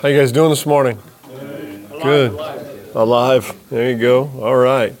How you guys doing this morning? Good. Alive. There you go. All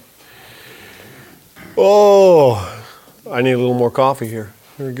right. Oh, I need a little more coffee here.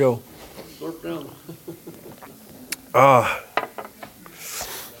 Here we go.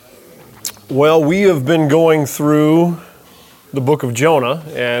 Well, we have been going through the book of Jonah,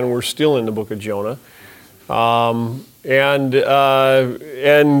 and we're still in the book of Jonah. And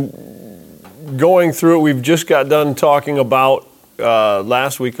going through it, we've just got done talking about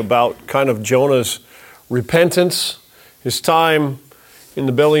last week about kind of Jonah's repentance, his time in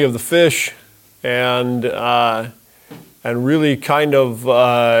the belly of the fish, and really kind of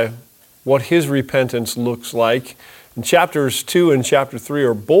what his repentance looks like. And chapters 2 and chapter 3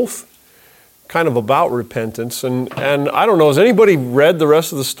 are both kind of about repentance. And I don't know, has anybody read the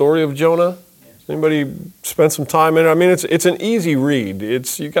rest of the story of Jonah? Anybody spent some time in it? I mean, it's an easy read.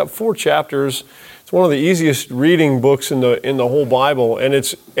 You've got 4 chapters. It's one of the easiest reading books in the whole Bible, and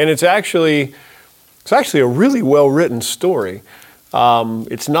it's actually a really well written story.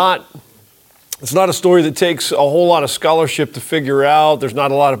 It's not a story that takes a whole lot of scholarship to figure out. There's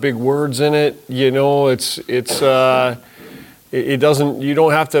not a lot of big words in it. You know, you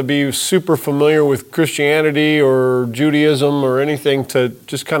don't have to be super familiar with Christianity or Judaism or anything to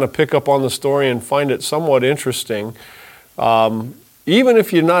just kind of pick up on the story and find it somewhat interesting. Even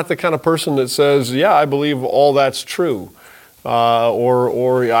if you're not the kind of person that says, yeah, I believe all that's true.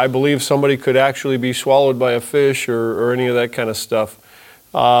 Or I believe somebody could actually be swallowed by a fish or any of that kind of stuff.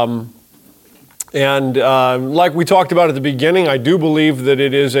 Like we talked about at the beginning, I do believe that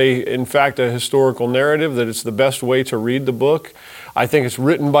it is in fact a historical narrative, that it's the best way to read the book. I think it's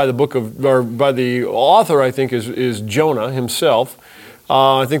written by by the author, I think, is Jonah himself.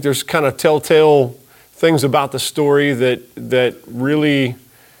 I think there's kind of telltale things about the story that really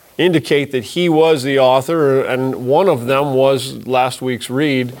indicate that he was the author, and one of them was last week's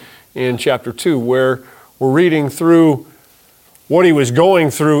read in chapter 2, where we're reading through what he was going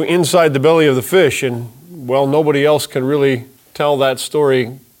through inside the belly of the fish, and well, nobody else can really tell that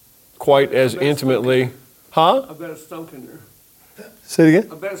story quite as intimately. Huh? I bet it stunk in there. Say it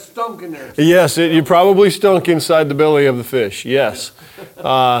again? I bet it stunk in there. Yes, you probably stunk inside the belly of the fish, yes.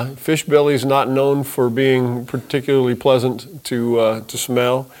 Fish belly is not known for being particularly pleasant to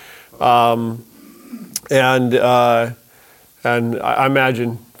smell. And I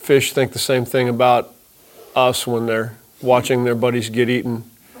imagine fish think the same thing about us when they're watching their buddies get eaten.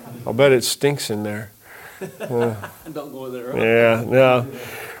 I'll bet it stinks in there. Don't go there. Yeah, no.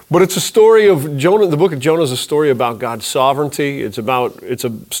 But it's a story of Jonah. The book of Jonah is a story about God's sovereignty. It's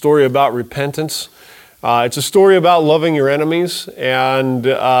a story about repentance. It's a story about loving your enemies and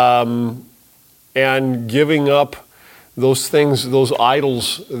giving up those things, those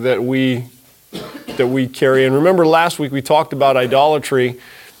idols that we carry. And remember, last week we talked about idolatry.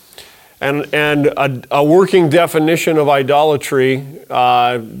 And a working definition of idolatry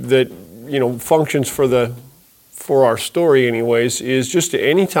that functions for our story anyways is just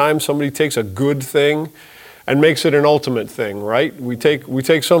any time somebody takes a good thing and makes it an ultimate thing, right? We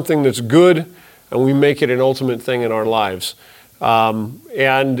take something that's good and we make it an ultimate thing in our lives.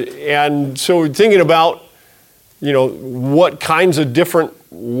 And so thinking about what kinds of different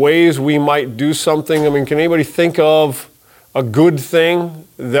ways we might do something. I mean, can anybody think of a good thing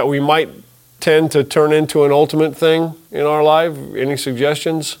that we might tend to turn into an ultimate thing in our life? Any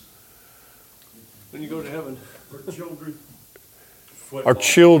suggestions? When you go to heaven. Our children. Football. Our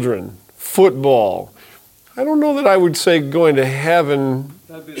children. Football. I don't know that I would say going to heaven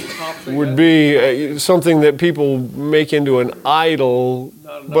would be something that people make into an idol,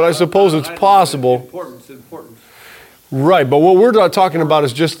 but I suppose it's possible. It's important. Right, but what we're not talking about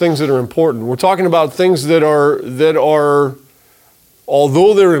is just things that are important. We're talking about things that are,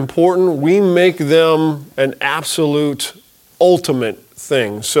 although they're important, we make them an absolute ultimate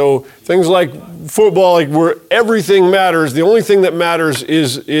thing. So things like football, like where everything matters, the only thing that matters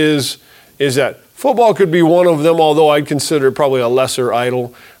is that. Football could be one of them, although I'd consider it probably a lesser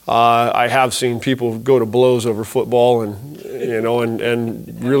idol. I have seen people go to blows over football and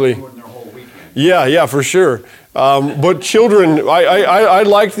really... Yeah, for sure. But children, I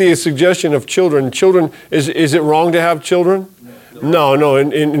like the suggestion of children. Children, is it wrong to have children? No.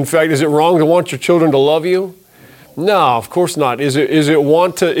 In fact, is it wrong to want your children to love you? No, of course not. Is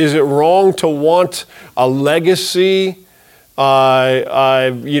it wrong to want a legacy?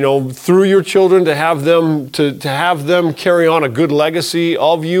 Through your children to have them carry on a good legacy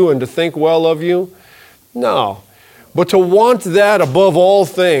of you and to think well of you? No. But to want that above all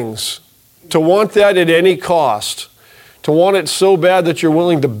things, to want that at any cost, to want it so bad that you're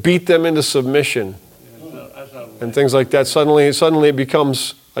willing to beat them into submission, and things like that, suddenly it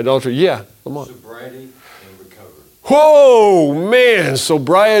becomes Idolatry. Yeah, Lamont. Sobriety and recovery. Whoa, man,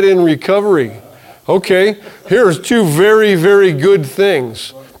 sobriety and recovery. Okay, here's two very, very good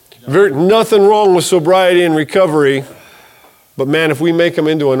things. Nothing wrong with sobriety and recovery, but man, if we make them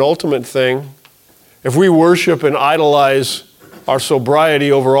into an ultimate thing, if we worship and idolize our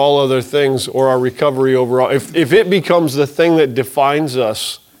sobriety over all other things, or our recovery over all, if it becomes the thing that defines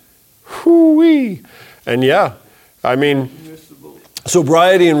us, whoo-wee. And yeah, I mean,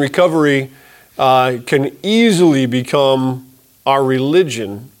 sobriety and recovery can easily become our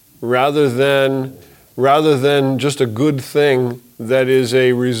religion rather than just a good thing that is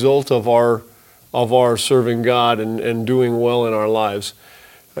a result of our serving God and doing well in our lives.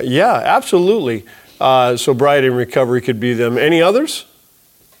 Yeah, absolutely. Sobriety and recovery could be them. Any others?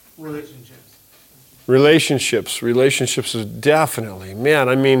 Relationships is definitely, man.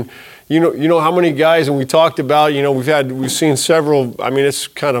 I mean, you know how many guys, and we talked about, we've seen several. I mean, it's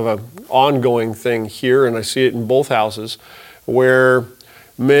kind of an ongoing thing here, and I see it in both houses, where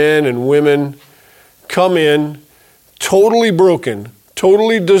men and women come in totally broken,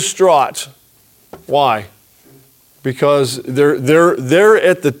 totally distraught. Why? Because they're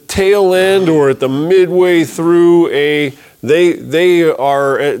at the tail end or at the midway through they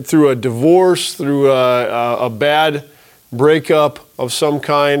are through a divorce, through a bad breakup of some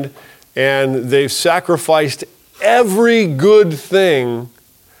kind, and they've sacrificed every good thing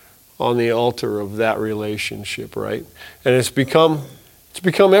on the altar of that relationship, right? And it's become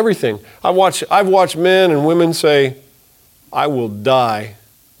everything. I've watched men and women say, "I will die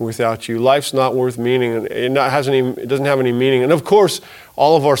without you. Life's not worth meaning, and it doesn't have any meaning." And of course,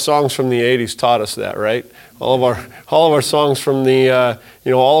 all of our songs from the '80s taught us that, right? All of our songs from the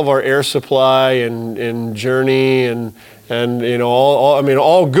all of our Air Supply and Journey and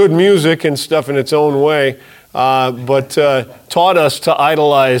all good music and stuff in its own way, but taught us to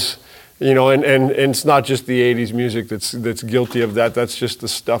idolize. And it's not just the '80s music that's guilty of that. That's just the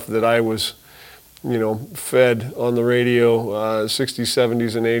stuff that I was fed on the radio, 60s,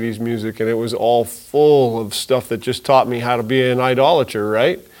 70s, and 80s music, and it was all full of stuff that just taught me how to be an idolater,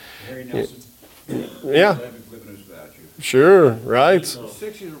 right? Harry Nelson. Yeah. Sure, right. The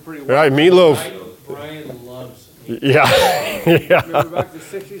 60s were pretty wild. Right, Meatloaf. Brian loves it. Yeah. Remember back to the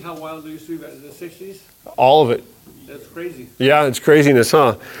 60s, how wild they used to be back in the 60s? All of it. That's crazy. Yeah, it's craziness,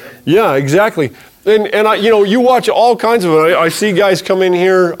 huh? Yeah, exactly. And you watch all kinds of it. I see guys come in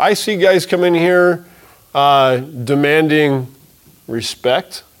here. Demanding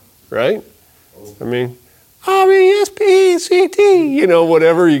respect, right? I mean, R-E-S-P-E-C-T,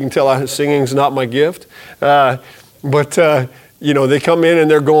 whatever. You can tell singing's not my gift. But they come in and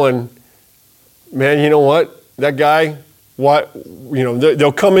they're going, man, you know what? That guy,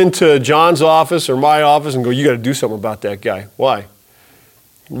 they'll come into John's office or my office and go, you got to do something about that guy. Why?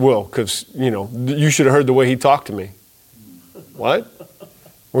 Well, because, you should have heard the way he talked to me. What?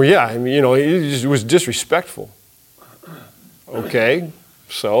 Well, yeah, I mean, it was disrespectful. Okay,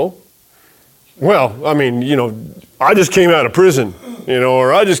 so? Well, I mean, I just came out of prison,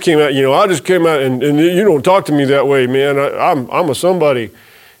 or I just came out, and you don't talk to me that way, man. I'm a somebody.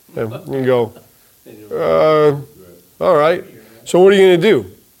 And you go, all right. So what are you going to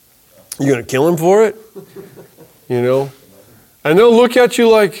do? You going to kill him for it? And they'll look at you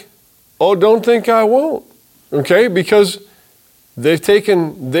like, oh, don't think I won't. Okay? Because they've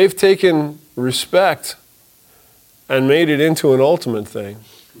taken respect and made it into an ultimate thing.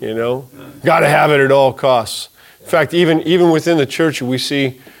 Got to have it at all costs. In fact, even within the church, we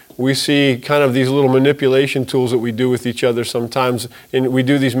see kind of these little manipulation tools that we do with each other sometimes. And we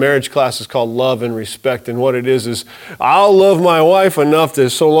do these marriage classes called Love and Respect. And what it is I'll love my wife enough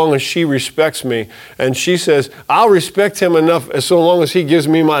that so long as she respects me. And she says, I'll respect him enough as so long as he gives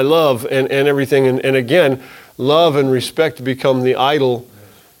me my love and everything. And again, love and respect become the idol,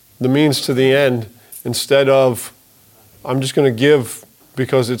 the means to the end, instead of, I'm just going to give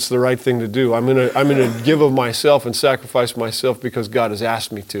because it's the right thing to do. I'm going to give of myself and sacrifice myself because God has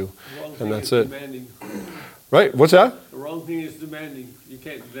asked me to. And that's it. Demanding. Right? What's that? The wrong thing is demanding. You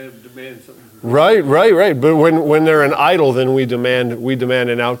can't demand something. Right. But when they're an idol, then we demand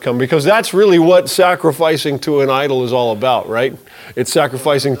an outcome, because that's really what sacrificing to an idol is all about, right? It's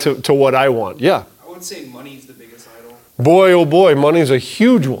sacrificing to what I want. Yeah. I would say money's the biggest idol. Boy, oh boy, money's a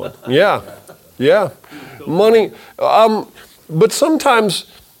huge one. Yeah. Money. But sometimes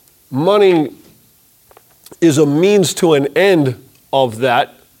money is a means to an end of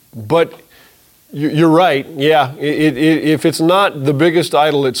that. But you're right. Yeah, if it's not the biggest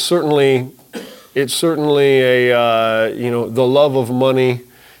idol, it's certainly a the love of money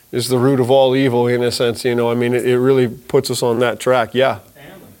is the root of all evil in a sense. I mean, it really puts us on that track. Yeah.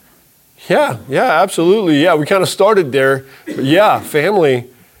 Family. Yeah, absolutely. Yeah, we kind of started there. But yeah, family.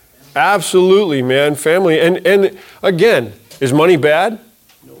 Absolutely, man. Family. And again, is money bad?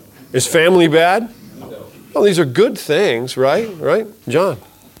 No. Is family bad? No. Well, these are good things, right? Right? John?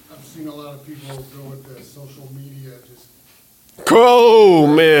 I've seen a lot of people go with the social media just... Oh,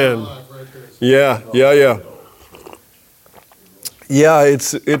 man. Yeah. Yeah,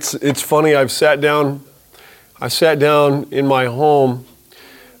 it's funny. I sat down in my home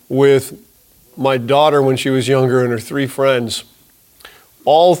with my daughter when she was younger and her 3 friends.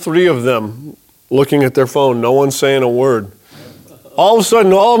 All 3 of them looking at their phone, no one saying a word. All of a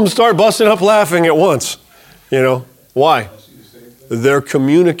sudden, all of them start busting up laughing at once. You know, why? They're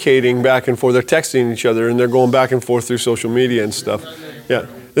communicating back and forth. They're texting each other and they're going back and forth through social media and stuff. Yeah.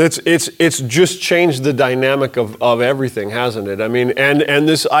 It's just changed the dynamic of everything, hasn't it? I mean, and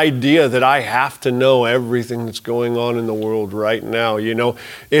this idea that I have to know everything that's going on in the world right now, you know,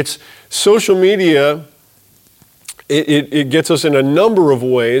 it's social media. It gets us in a number of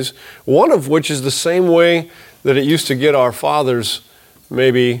ways, one of which is the same way that it used to get our fathers,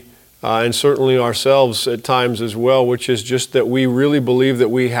 maybe, and certainly ourselves at times as well, which is just that we really believe that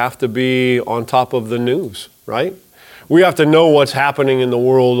we have to be on top of the news, right? We have to know what's happening in the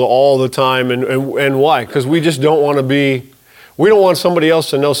world all the time, and why? Because we just don't want to be, we don't want somebody else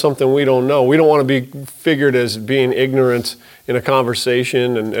to know something we don't know. We don't want to be figured as being ignorant in a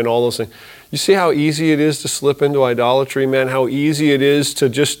conversation and all those things. You see how easy it is to slip into idolatry, man? How easy it is to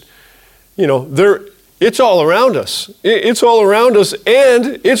just, you know, it's all around us. It's all around us,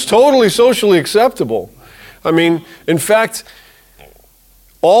 and it's totally socially acceptable. I mean, in fact,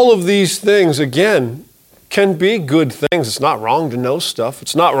 all of these things, again, can be good things. It's not wrong to know stuff.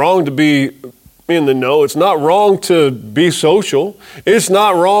 It's not wrong to be in the know. It's not wrong to be social. It's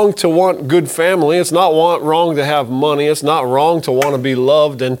not wrong to want good family. It's not wrong to have money. It's not wrong to want to be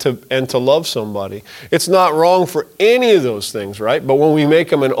loved and to love somebody. It's not wrong for any of those things, right? But when we make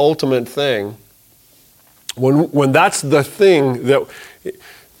them an ultimate thing, when that's the thing that St.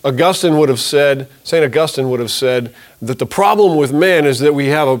 Augustine would have said that the problem with man is that we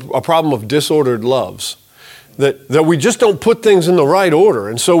have a problem of disordered loves. That we just don't put things in the right order.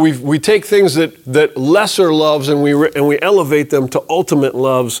 And so we take things that lesser loves and we elevate them to ultimate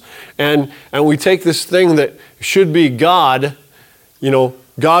loves. And we take this thing that should be God, you know,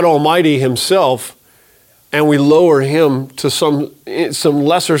 God Almighty Himself, and we lower Him to some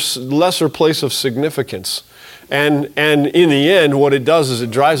lesser place of significance. And in the end, what it does is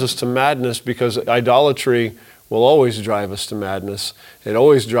it drives us to madness, because idolatry will always drive us to madness. It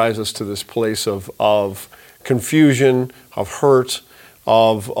always drives us to this place of confusion, of hurt,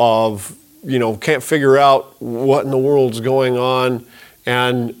 of you know, can't figure out what in the world's going on.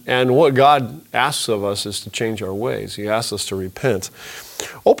 And what God asks of us is to change our ways. He asks us to repent.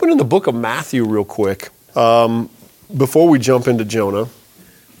 Open in the book of Matthew real quick, before we jump into Jonah.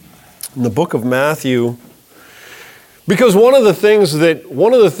 In the book of Matthew, because one of the things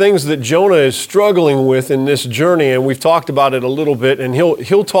that Jonah is struggling with in this journey, and we've talked about it a little bit, and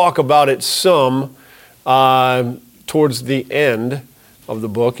he'll talk about it some towards the end of the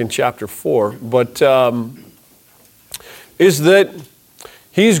book in chapter 4, but is that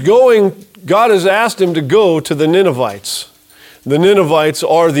God has asked him to go to the Ninevites. The Ninevites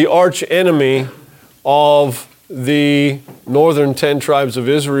are the arch enemy of the northern 10 tribes of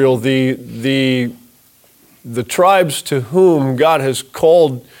Israel, the tribes to whom God has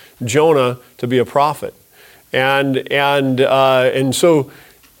called Jonah to be a prophet. And so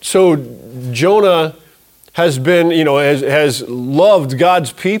Jonah has been, you know, has loved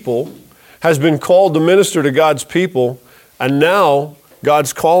God's people, has been called to minister to God's people, and now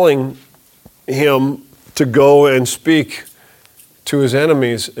God's calling him to go and speak to his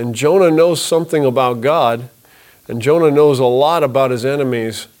enemies. And Jonah knows something about God, and Jonah knows a lot about his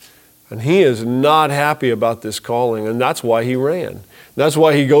enemies, and he is not happy about this calling, and that's why he ran. That's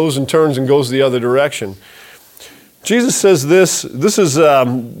why he goes and turns and goes the other direction. Jesus says this is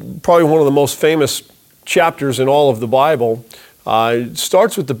probably one of the most famous chapters in all of the Bible. It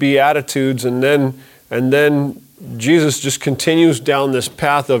starts with the Beatitudes, and then Jesus just continues down this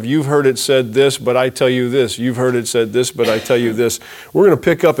path of, you've heard it said this, but I tell you this. You've heard it said this, but I tell you this. We're going to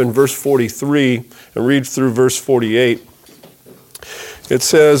pick up in verse 43 and read through verse 48. It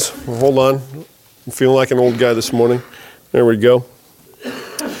says, well, hold on, I'm feeling like an old guy this morning. There we go.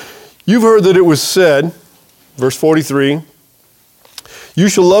 You've heard that it was said, verse 43, you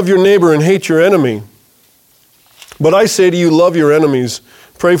shall love your neighbor and hate your enemy. But I say to you, love your enemies,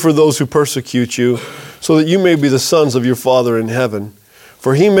 pray for those who persecute you, so that you may be the sons of your Father in heaven.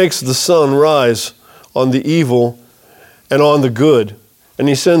 For he makes the sun rise on the evil and on the good, and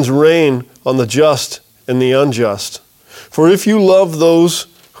he sends rain on the just and the unjust. For if you love those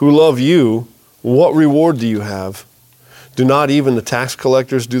who love you, what reward do you have? Do not even the tax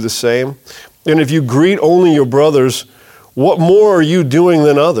collectors do the same? And if you greet only your brothers, what more are you doing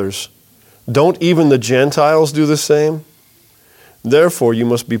than others? Don't even the Gentiles do the same? Therefore, you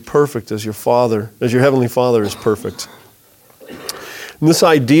must be perfect as your heavenly Father is perfect. And this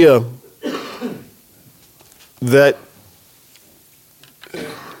idea that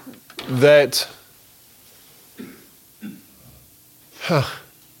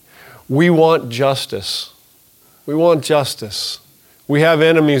we want justice. We want justice. We have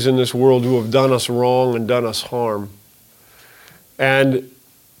enemies in this world who have done us wrong and done us harm. And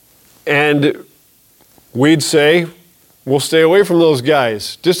we'd say, we'll stay away from those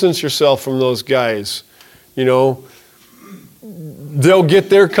guys. Distance yourself from those guys. You know, they'll get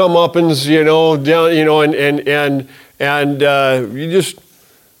their comeuppance, and you just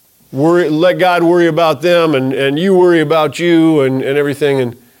let God worry about them, and you worry about you and everything.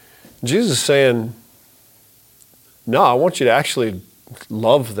 And Jesus is saying, no, I want you to actually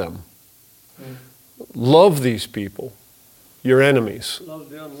love them. Love these people, your enemies. Love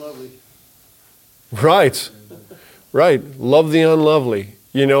the unlovely. Right. Love the unlovely.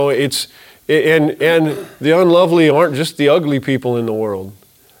 You know, and the unlovely aren't just the ugly people in the world.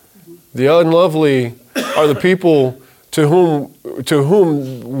 The unlovely are the people to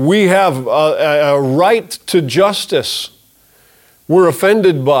whom we have a right to justice. We're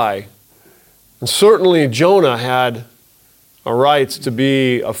offended by. And certainly Jonah had a right to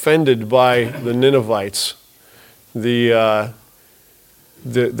be offended by the Ninevites, the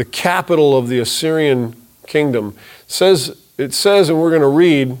capital of the Assyrian kingdom. It says, and we're going to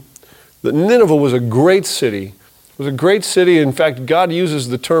read, that Nineveh was a great city. It was a great city. In fact, God uses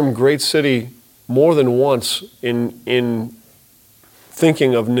the term great city more than once in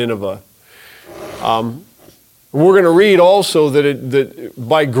thinking of Nineveh. We're going to read also that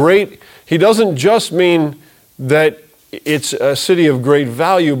by great, he doesn't just mean that it's a city of great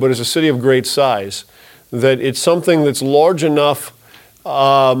value, but it's a city of great size. That it's something that's large enough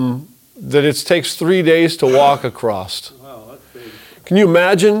that it takes 3 days to walk across. Wow, that's big. Can you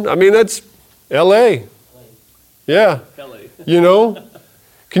imagine? I mean, that's L.A. Yeah. L.A. You know?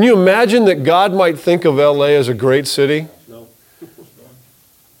 Can you imagine that God might think of L.A. as a great city? No.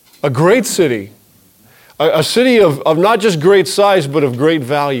 A great city. A city of not just great size, but of great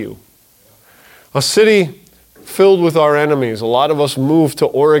value. A city filled with our enemies. A lot of us move to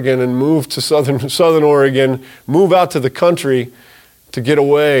Oregon and move to southern Oregon, move out to the country to get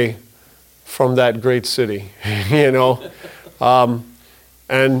away from that great city, you know.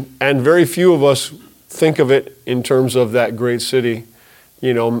 And very few of us think of it in terms of that great city.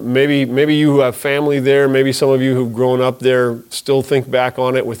 You know, maybe you who have family there, maybe some of you who've grown up there still think back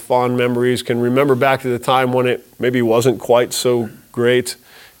on it with fond memories, can remember back to the time when it maybe wasn't quite so great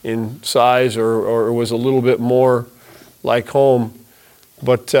in size or was a little bit more like home.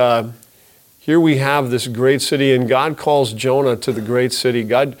 But here we have this great city, and God calls Jonah to the great city.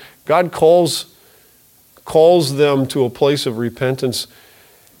 God calls them to a place of repentance.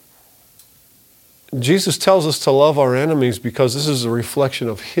 Jesus tells us to love our enemies because this is a reflection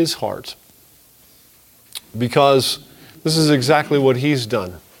of His heart. Because this is exactly what He's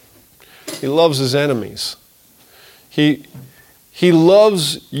done. He loves His enemies. He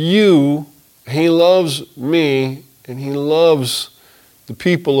loves you, He loves me, and He loves the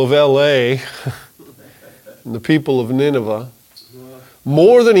people of L.A. and the people of Nineveh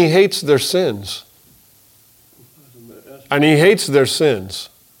more than He hates their sins. And He hates their sins.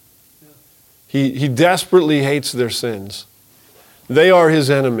 He desperately hates their sins. They are His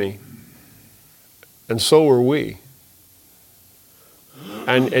enemy. And so are we.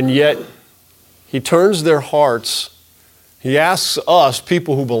 And yet, He turns their hearts. He asks us,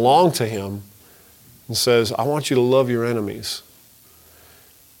 people who belong to Him, and says, I want you to love your enemies.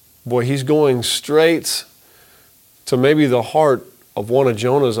 Boy, He's going straight to maybe the heart of one of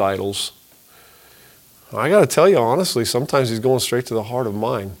Jonah's idols. I got to tell you, honestly, sometimes He's going straight to the heart of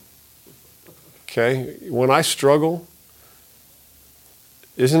mine. Okay? When I struggle,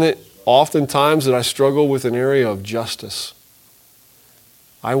 isn't it oftentimes that I struggle with an area of justice?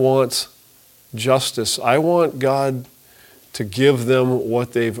 I want justice. I want God to give them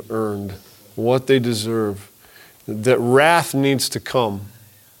what they've earned, what they deserve. That wrath needs to come.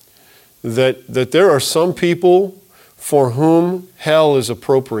 That there are some people for whom hell is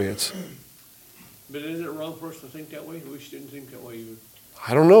appropriate. But isn't it wrong for us to think that way? We shouldn't think that way either.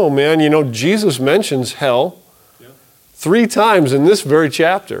 I don't know, man. You know, Jesus mentions hell 3 times in this very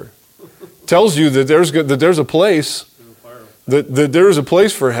chapter. Tells you that there's a place that there is a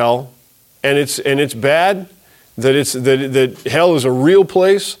place for hell, and it's bad, that hell is a real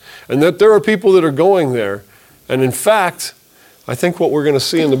place, and that there are people that are going there. And in fact, I think what we're going to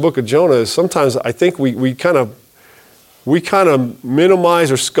see in the book of Jonah is sometimes I think we kind of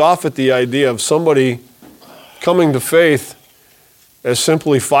minimize or scoff at the idea of somebody coming to faith as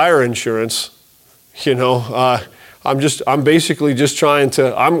simply fire insurance. I'm basically just trying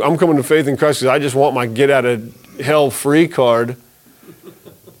to, I'm coming to faith in Christ because I just want my get out of hell free card.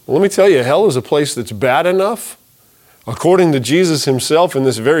 Well, let me tell you, hell is a place that's bad enough, according to Jesus himself in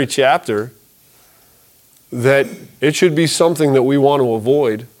this very chapter, that it should be something that we want to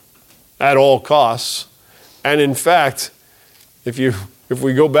avoid at all costs. And in fact, if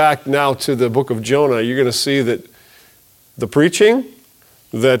we go back now to the book of Jonah, you're going to see that the preaching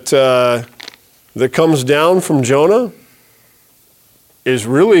that comes down from Jonah is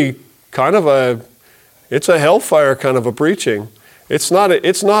really kind of it's a hellfire kind of a preaching. It's not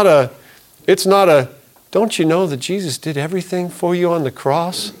a, don't you know that Jesus did everything for you on the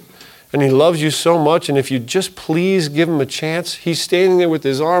cross? And he loves you so much, and if you just please give him a chance, he's standing there with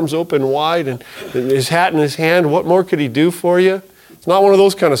his arms open wide and his hat in his hand. What more could he do for you? It's not one of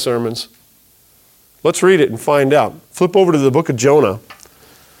those kind of sermons. Let's read it and find out. Flip over to the book of Jonah,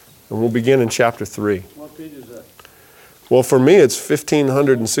 and we'll begin in chapter 3. What page is that? Well, for me, it's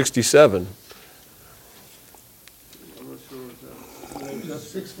 1567. I'm not sure what that.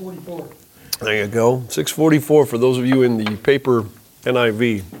 644. There you go. 644 for those of you in the paper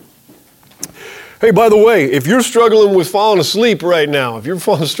NIV. Hey, by the way, if you're struggling with falling asleep right now, if you're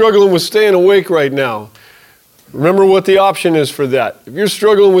struggling with staying awake right now, remember what the option is for that. If you're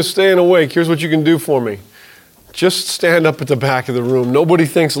struggling with staying awake, here's what you can do for me. Just stand up at the back of the room. Nobody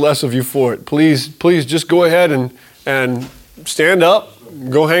thinks less of you for it. Please just go ahead and stand up.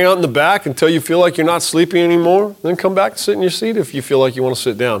 Go hang out in the back until you feel like you're not sleepy anymore. Then come back and sit in your seat if you feel like you want to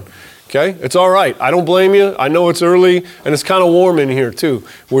sit down. Okay? It's all right. I don't blame you. I know it's early, and it's kind of warm in here too,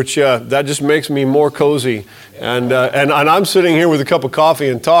 which that just makes me more cozy. And I'm sitting here with a cup of coffee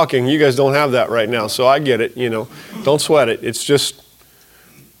and talking. You guys don't have that right now, so I get it. Don't sweat it. It's just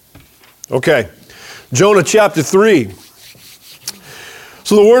okay. Jonah chapter 3.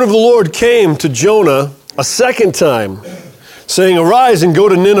 So the word of the Lord came to Jonah a second time, saying, "Arise and go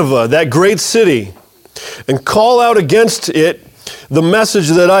to Nineveh, that great city, and call out against it the message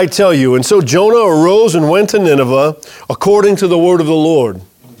that I tell you." And so Jonah arose and went to Nineveh according to the word of the Lord.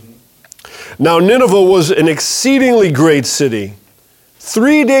 Now Nineveh was an exceedingly great city,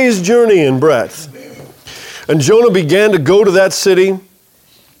 3 days' journey in breadth. And Jonah began to go to that city,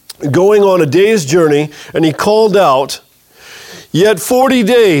 going on a day's journey, and he called out, "Yet 40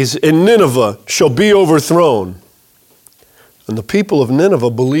 days and Nineveh shall be overthrown." And the people of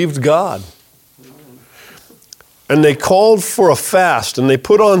Nineveh believed God. And they called for a fast, and they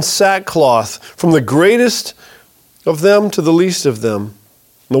put on sackcloth, from the greatest of them to the least of them.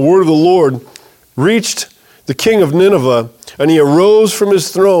 And the word of the Lord reached the king of Nineveh, and he arose from his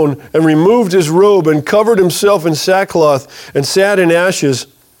throne and removed his robe and covered himself in sackcloth and sat in ashes.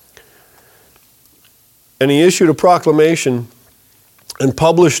 And he issued a proclamation and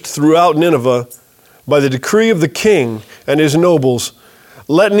published throughout Nineveh by the decree of the king and his nobles,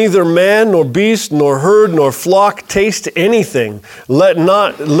 "Let neither man nor beast nor herd nor flock taste anything. Let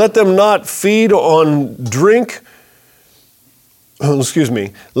them not feed on drink.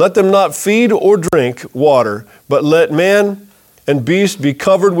 Let them not feed or drink water, but let man and beast be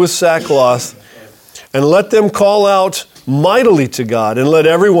covered with sackcloth, and let them call out mightily to God, and let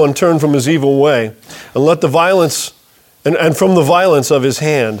everyone turn from his evil way, and let the violence and from the violence of his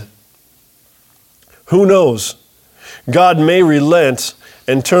hand. Who knows? God may relent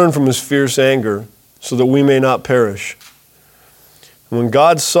and turn from his fierce anger, so that we may not perish." And when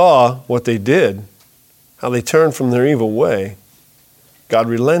God saw what they did, how they turned from their evil way, God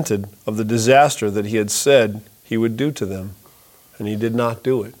relented of the disaster that he had said he would do to them, and he did not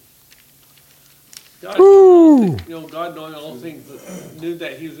do it. God, God knowing all things, knew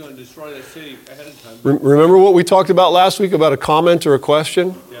that he was going to destroy that city ahead of time. Remember what we talked about last week about a comment or a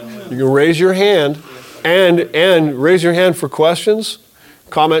question? Yeah. You can raise your hand and raise your hand for questions.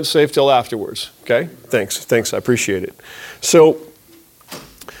 Comment safe till afterwards. Okay? Thanks. I appreciate it. So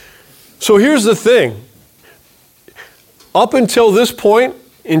here's the thing. Up until this point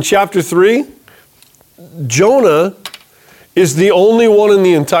in chapter 3, Jonah is the only one in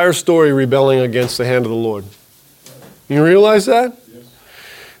the entire story rebelling against the hand of the Lord. You realize that? Yes.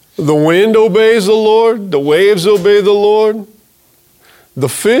 The wind obeys the Lord. The waves obey the Lord. The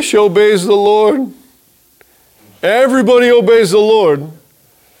fish obeys the Lord. Everybody obeys the Lord.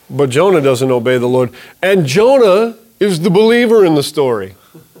 But Jonah doesn't obey the Lord. And Jonah is the believer in the story.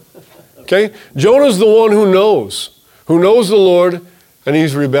 Okay? Jonah's the one who knows the Lord, and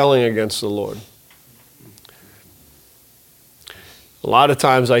he's rebelling against the Lord. A lot of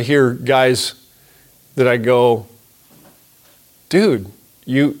times I hear guys that I go, dude,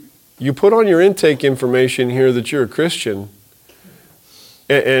 you put on your intake information here that you're a Christian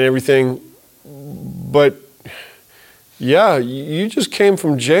and everything, but yeah, you just came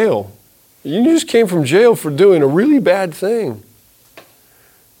from jail. You just came from jail for doing a really bad thing.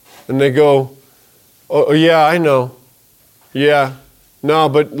 And they go, oh yeah, I know. Yeah. No,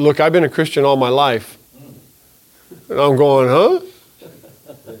 but look, I've been a Christian all my life. And I'm going, huh?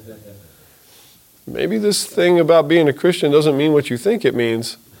 Maybe this thing about being a Christian doesn't mean what you think it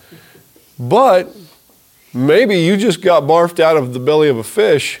means. But maybe you just got barfed out of the belly of a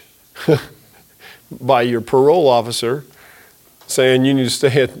fish by your parole officer saying you need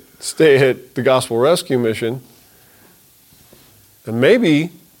to stay at the Gospel Rescue Mission. And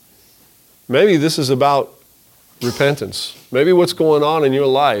maybe this is about repentance. Maybe what's going on in your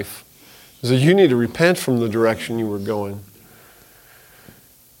life is that you need to repent from the direction you were going.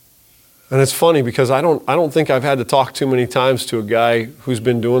 And it's funny because I don't think I've had to talk too many times to a guy who's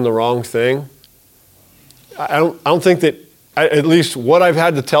been doing the wrong thing. I don't think that, at least what I've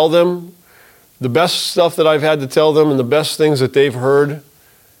had to tell them, the best stuff that I've had to tell them and the best things that they've heard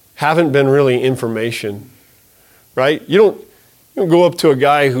haven't been really information, right? You don't go up to a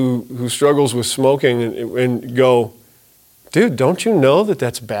guy who struggles with smoking and go, dude, don't you know that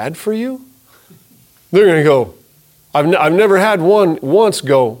that's bad for you? They're going to go, I've never had one once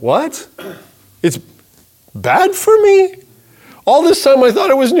go, what? It's bad for me? All this time I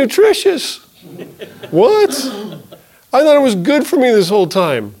thought it was nutritious. What? I thought it was good for me this whole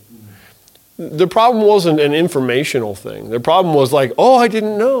time. The problem wasn't an informational thing. The problem was like, oh, I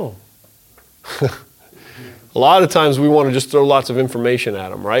didn't know. A lot of times we want to just throw lots of information at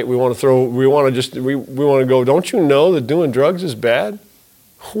them, right? We want to go, don't you know that doing drugs is bad?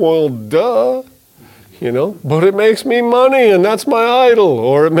 Well, duh. But it makes me money and that's my idol.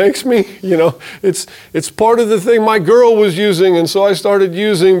 Or it makes me, it's part of the thing my girl was using and so I started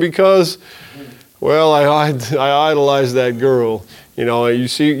using because, well, I idolized that girl. You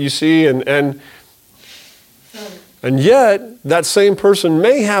see, and yet that same person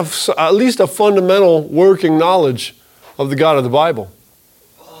may have at least a fundamental working knowledge of the God of the Bible.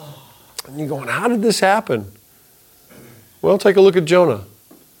 And you're going, how did this happen? Well, take a look at Jonah,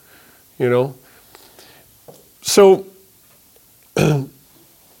 So,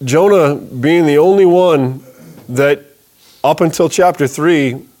 Jonah being the only one that up until chapter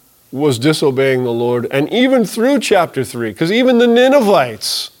 3 was disobeying the Lord, and even through chapter 3, because even the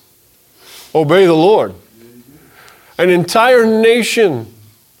Ninevites obey the Lord. An entire nation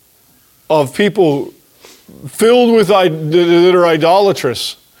of people filled with that are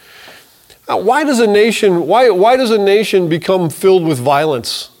idolatrous. Now, why does a nation become filled with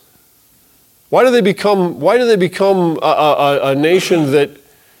violence? Why do they become a nation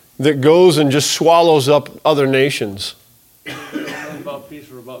that goes and just swallows up other nations? Not about peace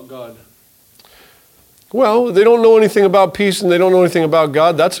or about God. Well, they don't know anything about peace and they don't know anything about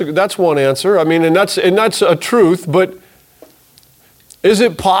God. That's one answer. I mean, and that's a truth. But is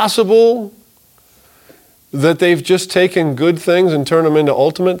it possible that they've just taken good things and turned them into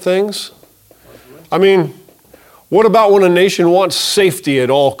ultimate things? I mean, what about when a nation wants safety at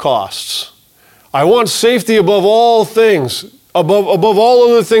all costs? I want safety above all things. Above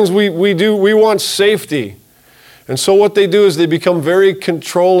all other things we do, we want safety. And so what they do is they become very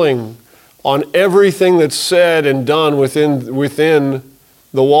controlling on everything that's said and done within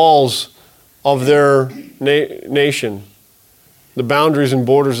the walls of their nation, the boundaries and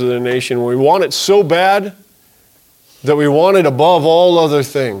borders of their nation. We want it so bad that we want it above all other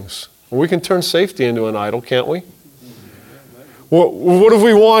things. We can turn safety into an idol, can't we? What if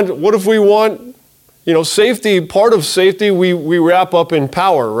we want safety, part of safety we wrap up in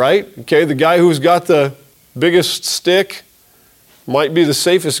power, right? Okay, the guy who's got the biggest stick might be the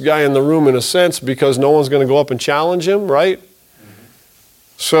safest guy in the room in a sense because no one's going to go up and challenge him, right?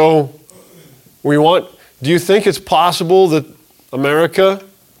 So do you think it's possible that America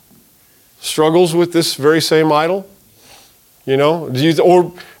struggles with this very same idol? And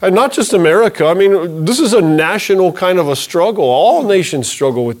not just America. I mean, this is a national kind of a struggle. All nations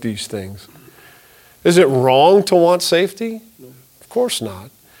struggle with these things. Is it wrong to want safety? No. Of course not.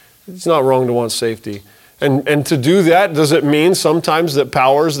 It's not wrong to want safety. And to do that, does it mean sometimes that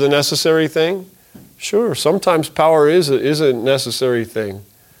power is the necessary thing? Sure, sometimes power is a necessary thing.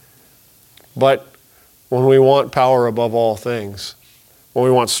 But when we want power above all things, when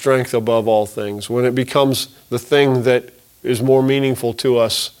we want strength above all things, when it becomes the thing that is more meaningful to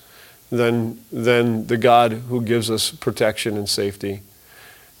us than the God who gives us protection and safety.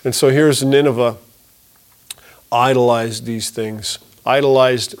 And so here's Nineveh, idolized these things,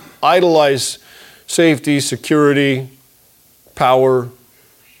 idolized safety, security, power,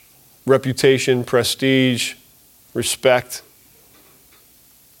 reputation, prestige, respect,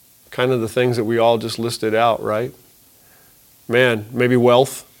 kind of the things that we all just listed out, right? Man, maybe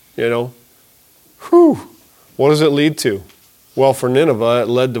wealth, Whew. What does it lead to? Well, for Nineveh, it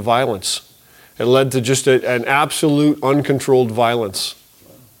led to violence. It led to just an absolute uncontrolled violence.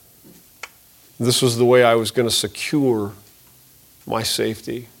 This was the way I was going to secure my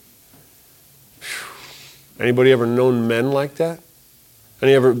safety. Whew. Anybody ever known men like that?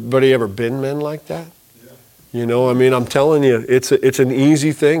 Anybody ever been men like that? Yeah. I'm telling you, it's an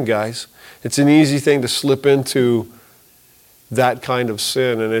easy thing, guys. It's an easy thing to slip into that kind of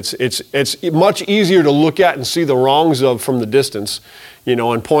sin, and it's much easier to look at and see the wrongs of from the distance,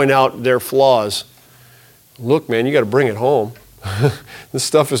 and point out their flaws. Look, man, you got to bring it home. This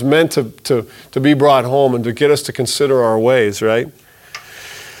stuff is meant to be brought home and to get us to consider our ways, right?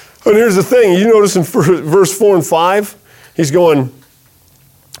 And here's the thing. You notice in verse 4 and 5, he's going,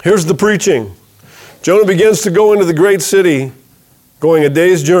 here's the preaching. Jonah begins to go into the great city, going a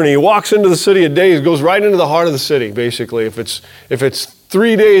day's journey. He walks into the city a day. He goes right into the heart of the city, basically. If it's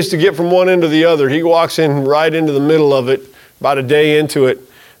 3 days to get from one end to the other, he walks in right into the middle of it, about a day into it,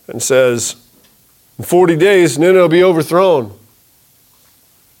 and says, in 40 days, Nineveh will be overthrown.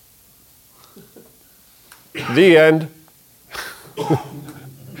 The end.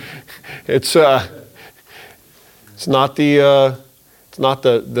 It's not the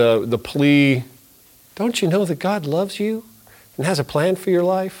plea. Don't you know that God loves you and has a plan for your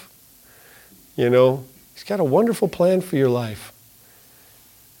life? He's got a wonderful plan for your life.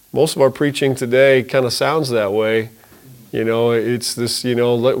 Most of our preaching today kind of sounds that way. It's this,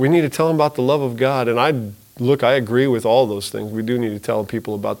 we need to tell them about the love of God. And I agree with all those things. We do need to tell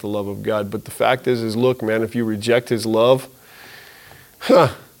people about the love of God. But the fact is look, man, if you reject His love,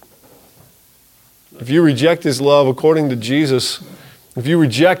 if you reject His love according to Jesus, if you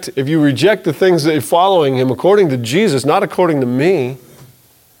reject the things that are following Him according to Jesus, not according to me,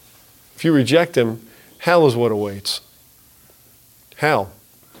 if you reject Him, hell is what awaits. Hell.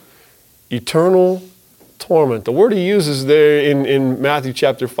 Eternal torment. The word he uses there in Matthew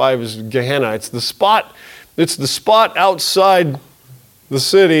chapter 5 is Gehenna. It's the spot outside the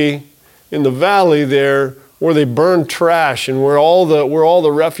city in the valley there where they burn trash and where all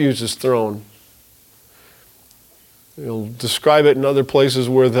the refuse is thrown. He'll describe it in other places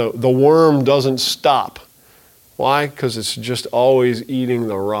where the worm doesn't stop. Why? Because it's just always eating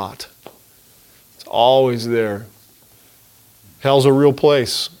the rot. It's always there. Hell's a real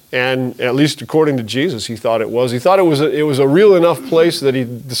place. And at least according to Jesus, he thought it was. He thought it was a real enough place that he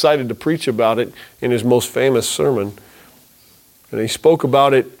decided to preach about it in his most famous sermon. And he spoke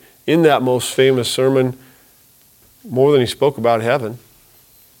about it in that most famous sermon more than he spoke about heaven.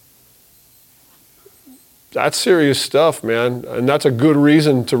 That's serious stuff, man. And that's a good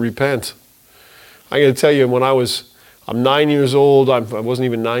reason to repent. I got to tell you, I'm 9 years old. I wasn't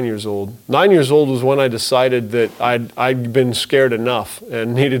even 9 years old. 9 years old was when I decided that I'd been scared enough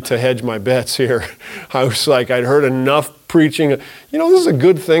and needed to hedge my bets here. I was like, I'd heard enough preaching. This is a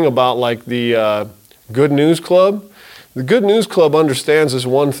good thing about like the Good News Club. The Good News Club understands this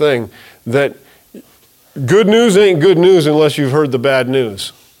one thing, that good news ain't good news unless you've heard the bad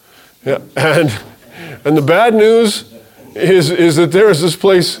news. Yeah. And the bad news is that there is this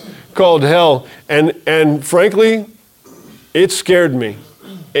place called hell. And frankly, it scared me.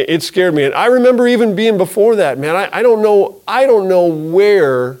 It scared me. And I remember even being before that, man. I don't know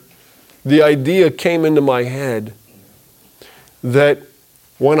where the idea came into my head that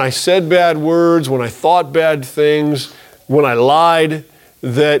when I said bad words, when I thought bad things, when I lied,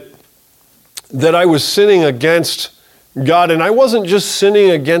 that I was sinning against God. And I wasn't just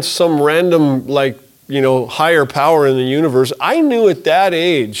sinning against some random, higher power in the universe. I knew at that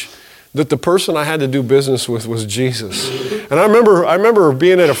age that the person I had to do business with was Jesus. And I remember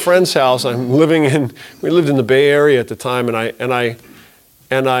being at a friend's house. We lived in the Bay Area at the time, and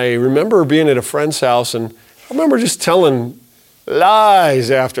I remember being at a friend's house, and I remember just telling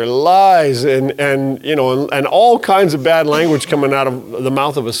lies after lies, and all kinds of bad language coming out of the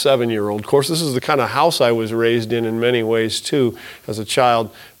mouth of a 7-year-old. Of course, this is the kind of house I was raised in many ways too, as a child.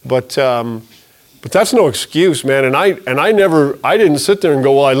 But that's no excuse, man. And I didn't sit there and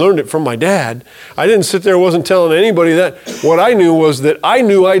go, well, I learned it from my dad. I didn't sit there and wasn't telling anybody that. What I knew was that I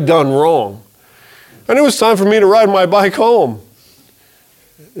knew I'd done wrong. And it was time for me to ride my bike home.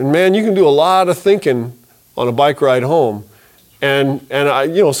 And man, you can do a lot of thinking on a bike ride home. And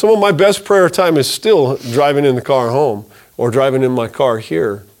I, some of my best prayer time is still driving in the car home or driving in my car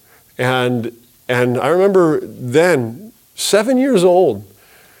here. And I remember then, 7 years old,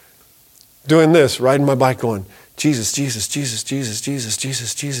 doing this, riding my bike going, Jesus, Jesus, Jesus, Jesus, Jesus,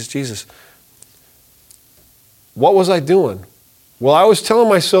 Jesus, Jesus, Jesus. What was I doing? Well, I was telling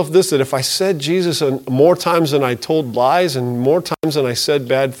myself this, that if I said Jesus more times than I told lies and more times than I said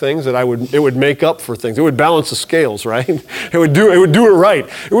bad things, that it would make up for things. It would balance the scales, right? It would do it right.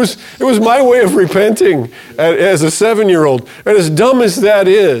 It was my way of repenting as a 7-year-old. And as dumb as that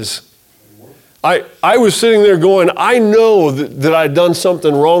is, I was sitting there going, I know that I'd done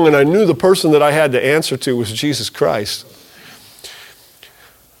something wrong, and I knew the person that I had to answer to was Jesus Christ.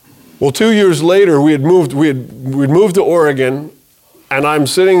 Well, 2 years later, we'd moved to Oregon, and I'm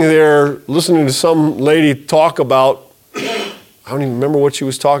sitting there listening to some lady talk about, I don't even remember what she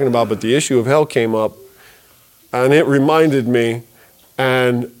was talking about, but the issue of hell came up, and it reminded me,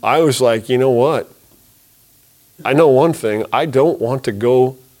 and I was like, you know what? I know one thing, I don't want to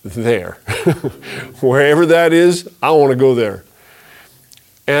go there. Wherever that is, I want to go there.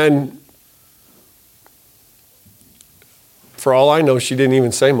 And for all I know, she didn't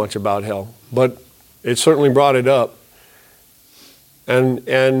even say much about hell, but it certainly brought it up.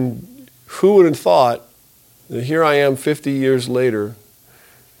 And who would have thought that here I am 50 years later,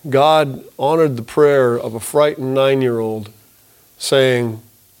 God honored the prayer of a frightened 9-year-old saying,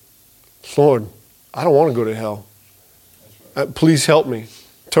 Lord, I don't want to go to hell. Please help me.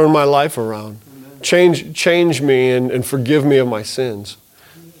 Turn my life around. Change me and forgive me of my sins.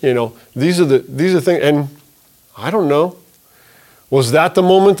 These are things, and I don't know. Was that the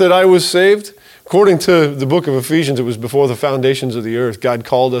moment that I was saved? According to the book of Ephesians, it was before the foundations of the earth. God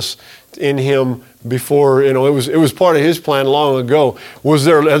called us in Him before, it was part of His plan long ago.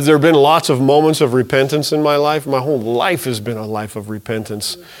 Have there been lots of moments of repentance in my life? My whole life has been a life of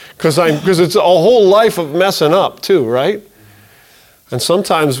repentance. Because it's a whole life of messing up too, right? And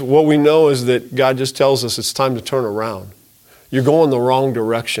sometimes what we know is that God just tells us it's time to turn around. You're going the wrong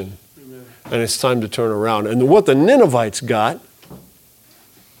direction. Amen. And it's time to turn around. And what the Ninevites got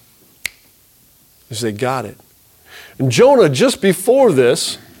is they got it. And Jonah, just before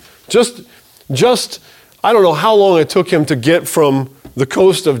this, just I don't know how long it took him to get from the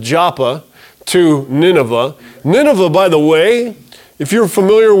coast of Joppa to Nineveh. Nineveh, by the way, if you're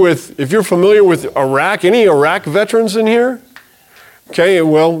familiar with Iraq, any Iraq veterans in here? Okay,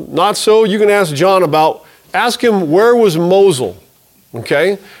 well, not so. You can ask John ask him where was Mosul?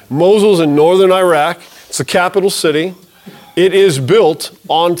 Okay, Mosul's in northern Iraq. It's the capital city. It is built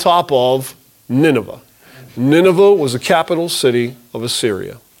on top of Nineveh. Nineveh was the capital city of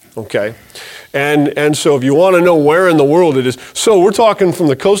Assyria. Okay, and so if you want to know where in the world it is, so we're talking from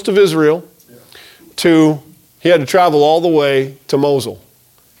the coast of Israel he had to travel all the way to Mosul.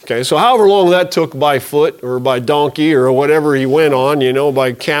 Okay, so however long that took by foot or by donkey or whatever he went on,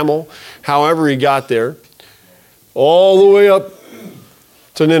 by camel, however he got there, all the way up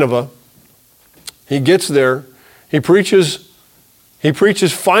to Nineveh, he gets there, he preaches,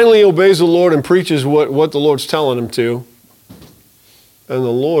 finally obeys the Lord and preaches what the Lord's telling him to, and the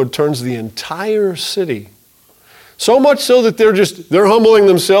Lord turns the entire city. So much so that they're humbling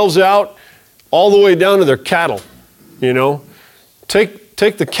themselves out all the way down to their cattle,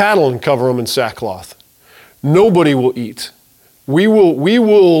 Take the cattle and cover them in sackcloth. Nobody will eat. We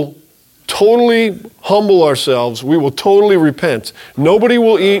will totally humble ourselves. We will totally repent. Nobody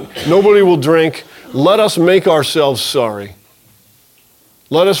will eat. Nobody will drink. Let us make ourselves sorry.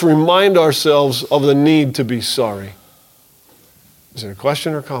 Let us remind ourselves of the need to be sorry. Is there a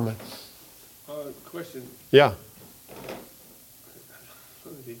question or comment? Question. Yeah.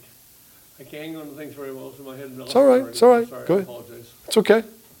 I can't hang on to things very well, so my head. It's all right. It's all right. Sorry, Go I ahead. apologize. It's okay.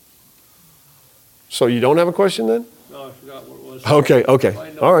 So you don't have a question then? No, I forgot what it was. Okay.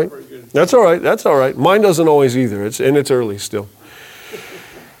 All right. That's all right. That's all right. Mine doesn't always either. It's early still.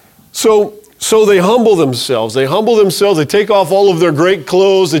 So they humble themselves. They take off all of their great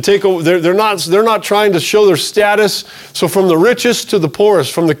clothes. They're not trying to show their status. So from the richest to the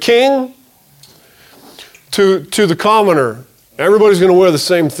poorest, from the king to the commoner, everybody's going to wear the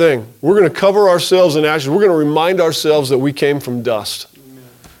same thing. We're going to cover ourselves in ashes. We're going to remind ourselves that we came from dust.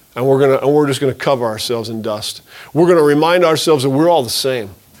 And we're just going to cover ourselves in dust. We're going to remind ourselves that we're all the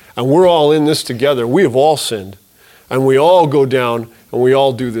same. And we're all in this together. We have all sinned. And we all go down and we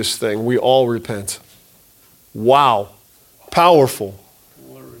all do this thing. We all repent. Wow. Powerful.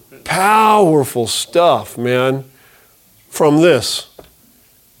 Powerful stuff, man. From this.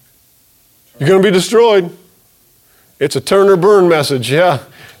 You're going to be destroyed. It's a turn or burn message, yeah.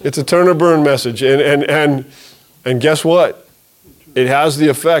 It's a turn or burn message. And guess what? It has the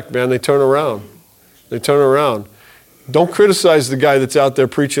effect, man. They turn around. They turn around. Don't criticize the guy that's out there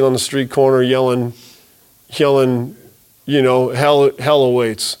preaching on the street corner yelling, hell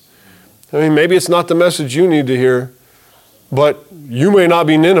awaits. I mean, maybe it's not the message you need to hear, but you may not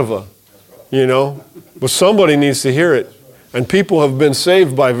be Nineveh, but somebody needs to hear it. And people have been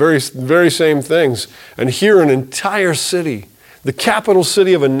saved by very, very same things. And here an entire city, the capital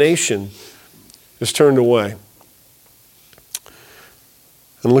city of a nation, is turned away.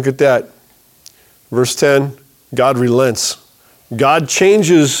 And look at that. Verse 10, God relents. God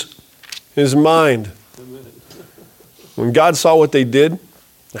changes his mind. When God saw what they did,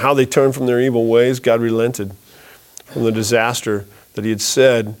 how they turned from their evil ways, God relented from the disaster that he had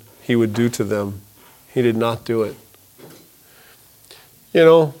said he would do to them. He did not do it.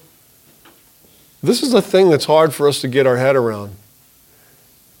 This is a thing that's hard for us to get our head around.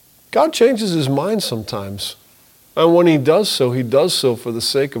 God changes his mind sometimes. And when he does so for the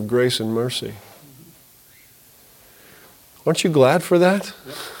sake of grace and mercy. Aren't you glad for that?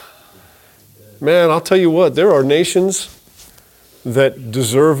 Man, I'll tell you what, there are nations that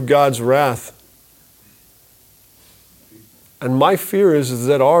deserve God's wrath. And my fear is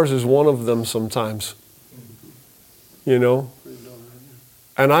that ours is one of them sometimes. And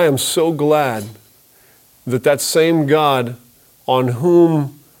I am so glad that same God on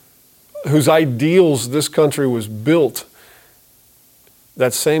whose ideals this country was built,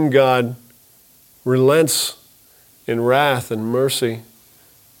 that same God relents in wrath and mercy,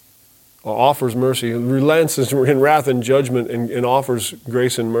 or offers mercy, relents in wrath and judgment and offers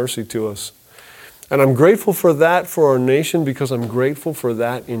grace and mercy to us. And I'm grateful for that for our nation because I'm grateful for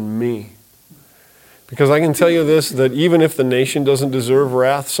that in me. Because I can tell you this, that even if the nation doesn't deserve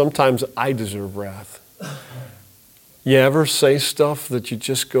wrath, sometimes I deserve wrath. You ever say stuff that you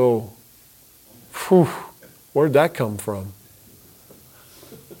just go, whew, where'd that come from?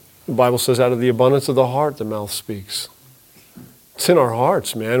 The Bible says out of the abundance of the heart, the mouth speaks. It's in our